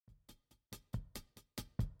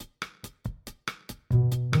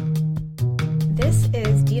This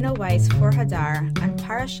is Dina Weiss for Hadar on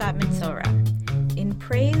Parashat Mitzorah, in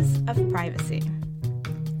praise of privacy.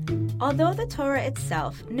 Although the Torah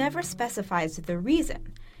itself never specifies the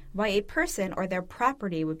reason why a person or their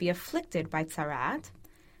property would be afflicted by tzaraat,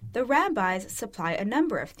 the rabbis supply a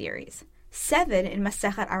number of theories, 7 in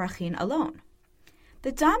Masechet Arachin alone.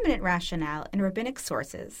 The dominant rationale in rabbinic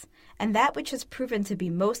sources, and that which has proven to be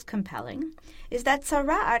most compelling, is that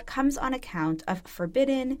tzaraat comes on account of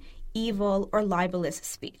forbidden, evil, or libelous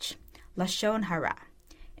speech, lashon hara.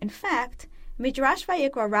 In fact, Midrash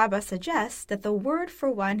Vayikra Rabbah suggests that the word for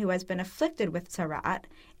one who has been afflicted with tzaraat,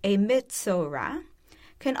 a mitzorah,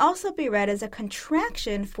 can also be read as a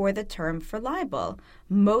contraction for the term for libel,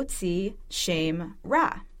 motzi shem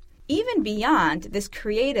ra. Even beyond this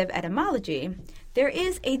creative etymology, there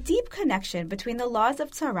is a deep connection between the laws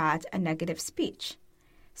of tzaraat and negative speech.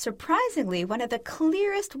 Surprisingly, one of the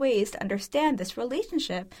clearest ways to understand this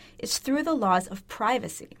relationship is through the laws of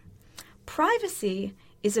privacy. Privacy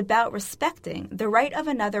is about respecting the right of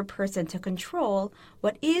another person to control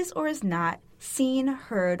what is or is not seen,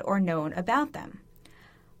 heard, or known about them.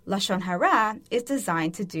 Lashon hara is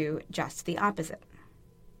designed to do just the opposite.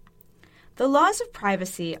 The laws of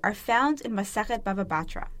privacy are found in Masechet Bava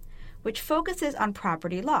Batra, which focuses on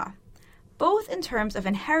property law, both in terms of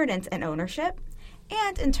inheritance and ownership,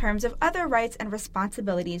 and in terms of other rights and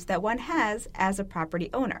responsibilities that one has as a property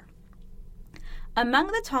owner. Among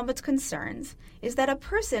the Talmud's concerns is that a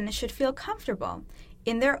person should feel comfortable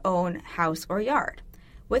in their own house or yard,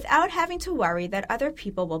 without having to worry that other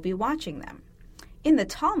people will be watching them. In the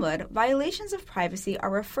Talmud, violations of privacy are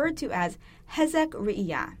referred to as hezek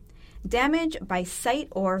re'iyah, damage by sight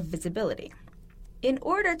or visibility. In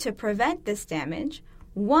order to prevent this damage,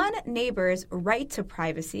 one neighbor's right to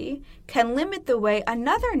privacy can limit the way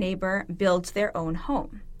another neighbor builds their own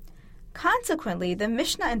home. Consequently, the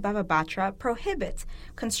Mishnah in Bava Batra prohibits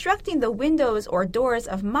constructing the windows or doors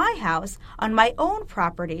of my house on my own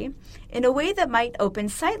property in a way that might open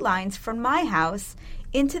sight lines from my house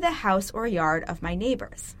into the house or yard of my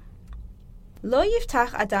neighbors. Lo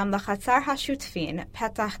yiftach adam lachatzar hashutfin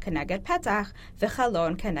petach keneged petach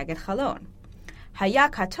v'chalon keneged chalon. Haya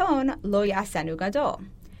katon lo yasenu gadol.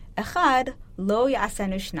 Echad lo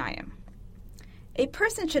yasenu shnayim. A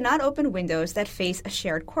person should not open windows that face a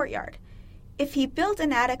shared courtyard. If he built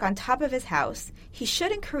an attic on top of his house, he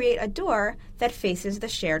shouldn't create a door that faces the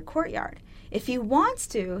shared courtyard. If he wants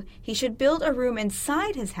to, he should build a room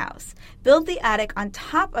inside his house, build the attic on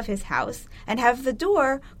top of his house, and have the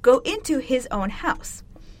door go into his own house.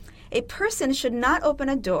 A person should not open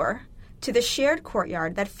a door to the shared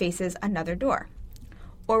courtyard that faces another door,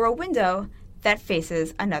 or a window that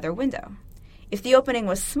faces another window. If the opening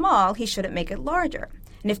was small, he shouldn't make it larger.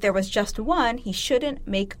 And if there was just one, he shouldn't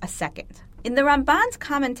make a second. In the Ramban's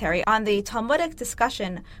commentary on the Talmudic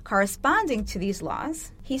discussion corresponding to these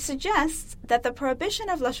laws, he suggests that the prohibition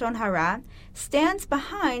of lashon hara stands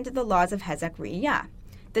behind the laws of hezek re'iyah,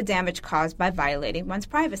 the damage caused by violating one's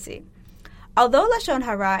privacy. Although lashon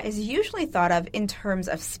hara is usually thought of in terms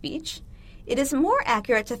of speech, it is more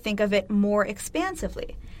accurate to think of it more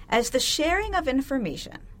expansively, as the sharing of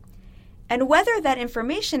information. And whether that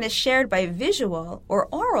information is shared by visual or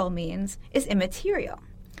oral means is immaterial.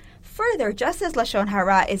 Further, just as lashon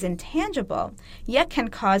hara is intangible, yet can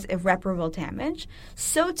cause irreparable damage,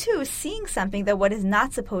 so too seeing something that one is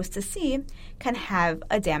not supposed to see can have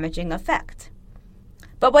a damaging effect.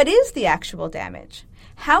 But what is the actual damage?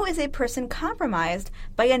 How is a person compromised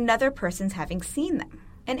by another person's having seen them?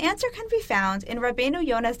 An answer can be found in Rabbeinu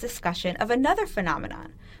Yonah's discussion of another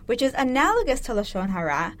phenomenon, which is analogous to lashon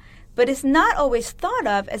hara, but is not always thought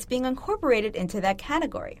of as being incorporated into that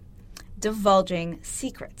category: divulging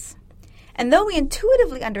secrets. And though we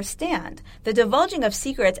intuitively understand the divulging of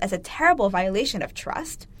secrets as a terrible violation of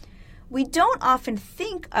trust, we don't often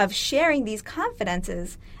think of sharing these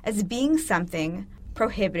confidences as being something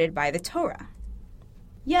prohibited by the Torah.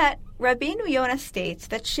 Yet, Rabbeinu Yonah states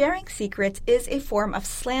that sharing secrets is a form of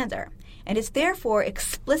slander and is therefore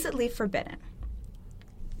explicitly forbidden.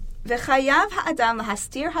 V'chayav ha'adam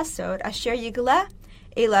lahastir hasod asher yigla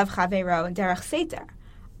elav chavero derech seter,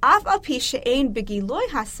 af al pi she'ein begiloi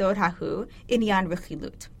hasod hahu inyan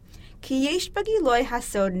rechilut, ki yesh begiloi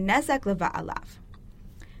hasod nezek leva'alav,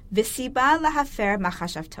 v'siba lahafer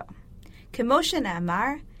machashavto, kemo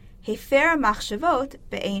she'ne'amar, hefer machshavot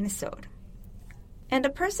be'ein sod. And a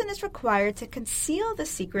person is required to conceal the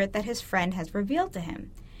secret that his friend has revealed to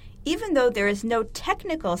him, even though there is no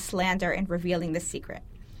technical slander in revealing the secret.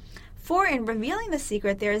 For in revealing the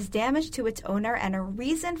secret, there is damage to its owner and a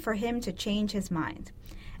reason for him to change his mind.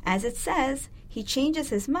 As it says, he changes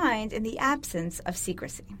his mind in the absence of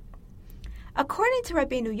secrecy. According to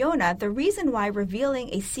Rabbeinu Yonah, the reason why revealing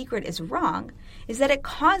a secret is wrong is that it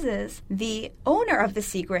causes the owner of the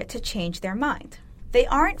secret to change their mind. They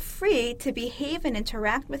aren't free to behave and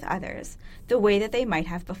interact with others the way that they might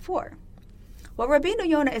have before. What Rabbeinu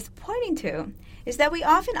Yonah is pointing to is that we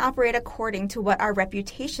often operate according to what our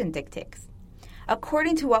reputation dictates,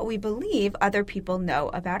 according to what we believe other people know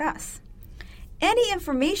about us. Any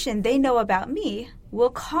information they know about me will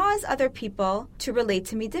cause other people to relate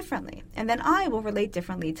to me differently, and then I will relate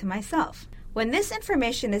differently to myself. When this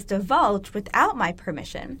information is divulged without my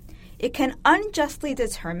permission, it can unjustly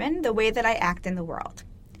determine the way that I act in the world.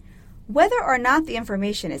 Whether or not the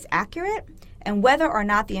information is accurate, and whether or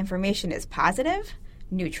not the information is positive,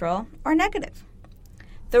 neutral, or negative.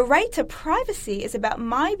 The right to privacy is about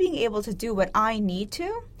my being able to do what I need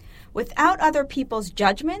to without other people's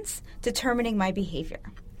judgments determining my behavior.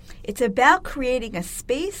 It's about creating a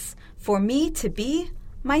space for me to be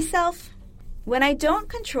myself. When I don't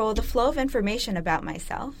control the flow of information about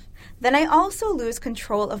myself, then I also lose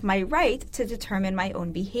control of my right to determine my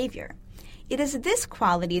own behavior. It is this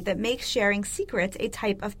quality that makes sharing secrets a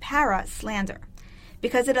type of para-slander,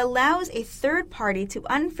 because it allows a third party to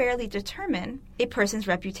unfairly determine a person's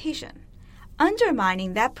reputation,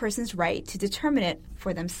 undermining that person's right to determine it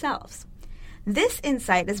for themselves. This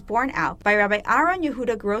insight is borne out by Rabbi Aaron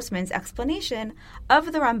Yehuda Grossman's explanation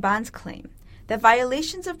of the Ramban's claim that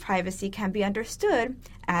violations of privacy can be understood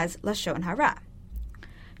as Lashon Hara.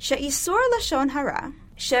 She'isur Lashon Hara,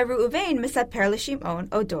 she'Reuven misaper l'Shimon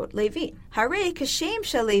odot Levi. Harei kashem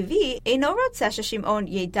she'Levi eino rotzeh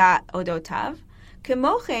she'Shimon yeda odotav,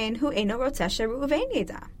 כמוכן הוא אינו רוצה שראובן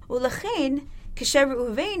ידע. ולכן,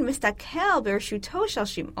 כשראובן מסתכל ברשותו של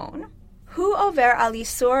שמעון, הוא עובר על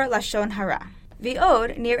איסור לשון הרע. ועוד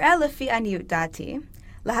נראה לפי עניות דעתי,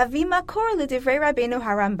 להביא מקור לדברי רבנו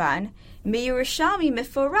הרמב"ן, מירושלמי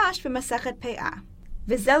מפורש במסכת פאה.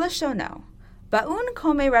 וזה לשונו, באון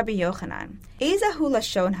קומי רבי יוחנן, איזה הוא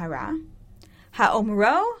לשון הרע?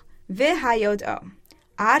 האומרו והיודעו.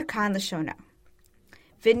 עד כאן לשונו.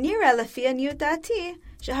 ונראה לפי עניות דעתי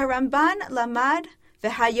שהרמב"ן למד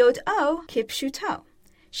והיודעו כפשוטו,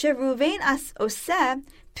 שראובן עושה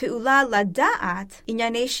פעולה לדעת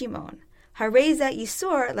ענייני שמעון, הרי זה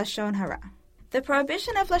איסור לשון הרע. The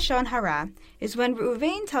prohibition of Lashon Hara is when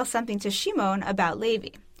Reuven tells something to Shimon about Levi.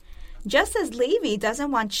 Just as Levi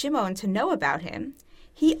doesn't want Shimon to know about him,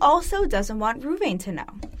 he also doesn't want Reuven to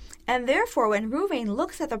know. And therefore, when Reuven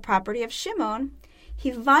looks at the property of Shimon, he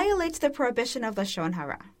violates the prohibition of Lashon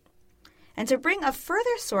Hara. And to bring a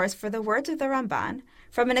further source for the words of the Ramban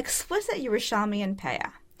from an explicit Yerushalmi in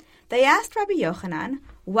Peah, they asked Rabbi Yochanan,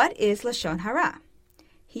 what is Lashon Hara?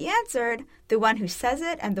 He answered, the one who says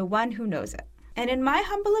it and the one who knows it. And in my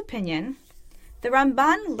humble opinion, the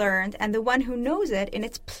Ramban learned and the one who knows it in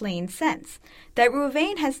its plain sense, that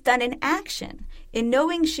Reuven has done an action in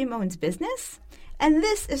knowing Shimon's business, and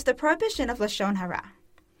this is the prohibition of Lashon Hara.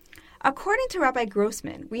 According to Rabbi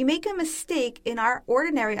Grossman, we make a mistake in our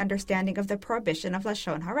ordinary understanding of the prohibition of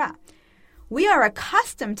Lashon Hara. We are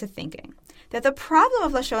accustomed to thinking that the problem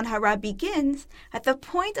of Lashon Hara begins at the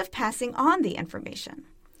point of passing on the information.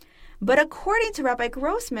 But according to Rabbi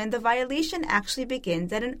Grossman, the violation actually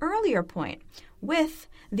begins at an earlier point, with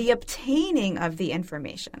the obtaining of the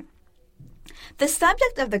information. The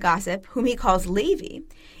subject of the gossip, whom he calls Levi,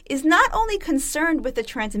 is not only concerned with the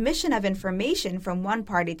transmission of information from one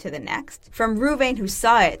party to the next, from Reuven who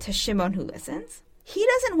saw it to Shimon who listens. He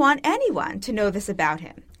doesn't want anyone to know this about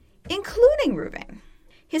him, including Reuven.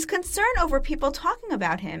 His concern over people talking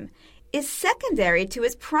about him is secondary to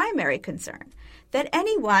his primary concern, that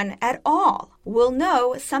anyone at all will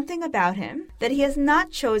know something about him that he has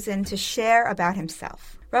not chosen to share about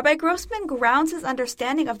himself. Rabbi Grossman grounds his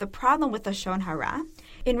understanding of the problem with Lashon Hara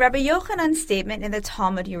in Rabbi Yochanan's statement in the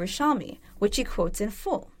Talmud Yerushalmi, which he quotes in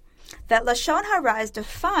full, that Lashon Hara is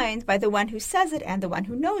defined by the one who says it and the one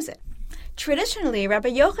who knows it. Traditionally, Rabbi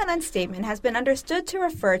Yochanan's statement has been understood to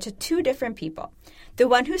refer to two different people, the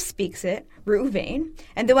one who speaks it, Reuven,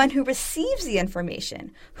 and the one who receives the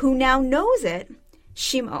information, who now knows it,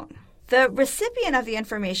 Shimon. The recipient of the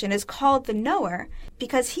information is called the knower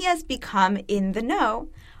because he has become in the know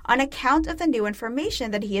on account of the new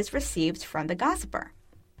information that he has received from the gossiper.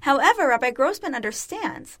 However, Rabbi Grossman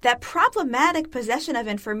understands that problematic possession of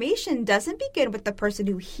information doesn't begin with the person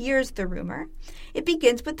who hears the rumor. It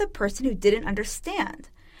begins with the person who didn't understand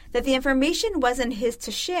that the information wasn't his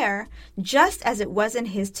to share, just as it wasn't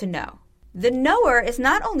his to know. The knower is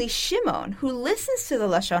not only Shimon, who listens to the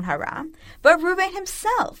Lashon Hara, but Reuven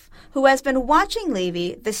himself, who has been watching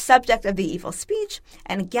Levi, the subject of the evil speech,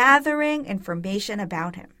 and gathering information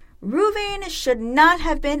about him. Reuven should not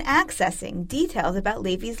have been accessing details about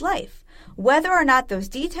Levi's life, whether or not those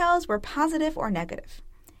details were positive or negative.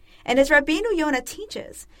 And as Rabbeinu Yonah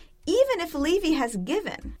teaches, even if Levi has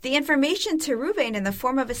given the information to Reuven in the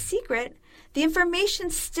form of a secret, the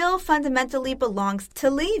information still fundamentally belongs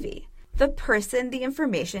to Levi, the person the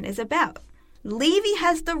information is about. Levi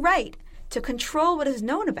has the right to control what is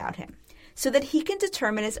known about him so that he can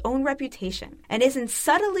determine his own reputation and isn't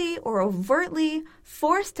subtly or overtly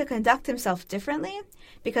forced to conduct himself differently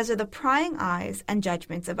because of the prying eyes and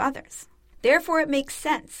judgments of others. Therefore, it makes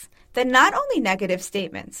sense that not only negative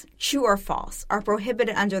statements, true or false, are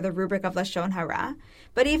prohibited under the rubric of Lashon Hara,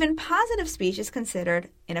 but even positive speech is considered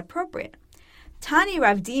inappropriate. Tani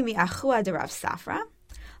Rav Dimi Achua de Rav Safra,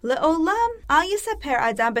 Le'olam al yisaper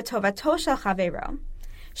adam betovato shel chaveiro,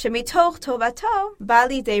 shemitoch tovato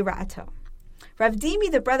bali de ra'ato. Rav Dimi,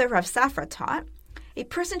 the brother of Rav Safra, taught, a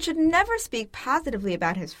person should never speak positively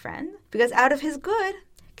about his friend, because out of his good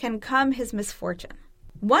can come his misfortune.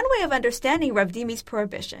 One way of understanding Rav Dimi's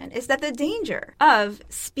prohibition is that the danger of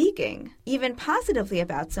speaking even positively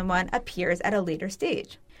about someone appears at a later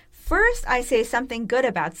stage. First, I say something good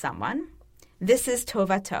about someone. This is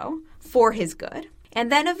tovato, for his good.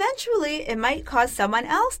 And then eventually it might cause someone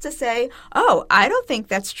else to say, oh, I don't think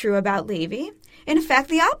that's true about Levi. In fact,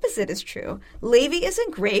 the opposite is true. Levi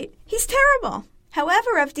isn't great. He's terrible.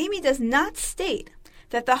 However, Rav Dimi does not state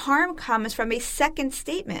that the harm comes from a second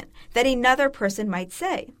statement that another person might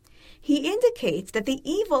say. He indicates that the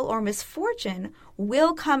evil or misfortune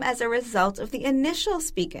will come as a result of the initial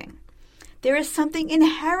speaking. There is something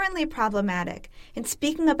inherently problematic in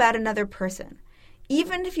speaking about another person,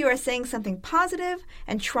 even if you are saying something positive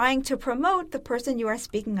and trying to promote the person you are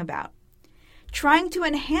speaking about. Trying to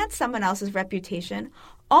enhance someone else's reputation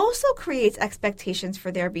also creates expectations for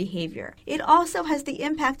their behavior. It also has the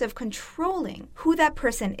impact of controlling who that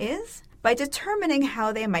person is by determining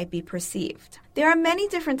how they might be perceived. There are many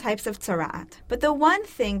different types of tzaraat, but the one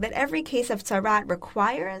thing that every case of tzaraat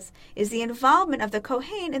requires is the involvement of the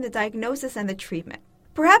kohen in the diagnosis and the treatment.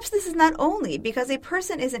 Perhaps this is not only because a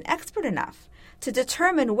person isn't expert enough to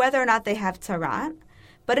determine whether or not they have tzaraat,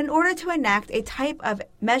 but in order to enact a type of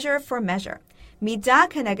measure for measure, midah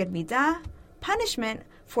keneged midah, punishment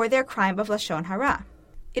for their crime of Lashon Hara.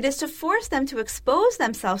 It is to force them to expose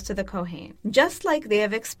themselves to the Kohen, just like they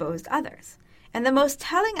have exposed others. And the most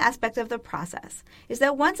telling aspect of the process is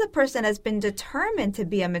that once a person has been determined to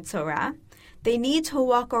be a Mitzorah, they need to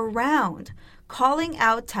walk around calling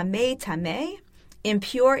out Tameh, Tameh,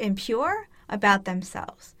 impure, impure, about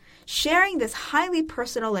themselves, sharing this highly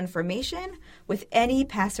personal information with any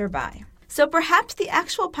passerby. So perhaps the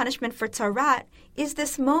actual punishment for tzaraat is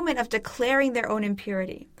this moment of declaring their own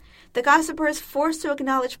impurity. The gossiper is forced to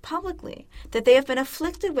acknowledge publicly that they have been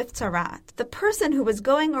afflicted with tzaraat. The person who was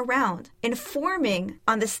going around informing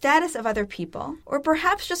on the status of other people, or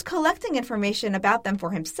perhaps just collecting information about them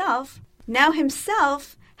for himself, now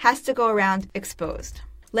himself has to go around exposed,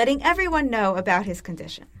 letting everyone know about his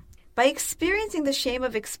condition. By experiencing the shame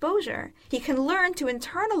of exposure, he can learn to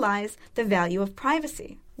internalize the value of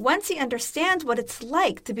privacy. Once he understands what it's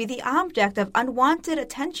like to be the object of unwanted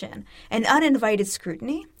attention and uninvited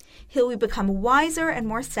scrutiny, he will become wiser and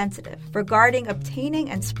more sensitive regarding obtaining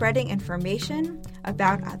and spreading information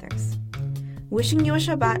about others. Wishing you a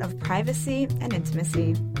Shabbat of privacy and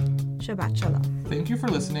intimacy. Shabbat Shalom. Thank you for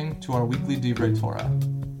listening to our weekly Divrei Torah.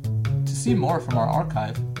 To see more from our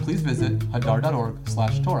archive, please visit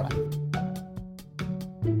hadar.org/Torah.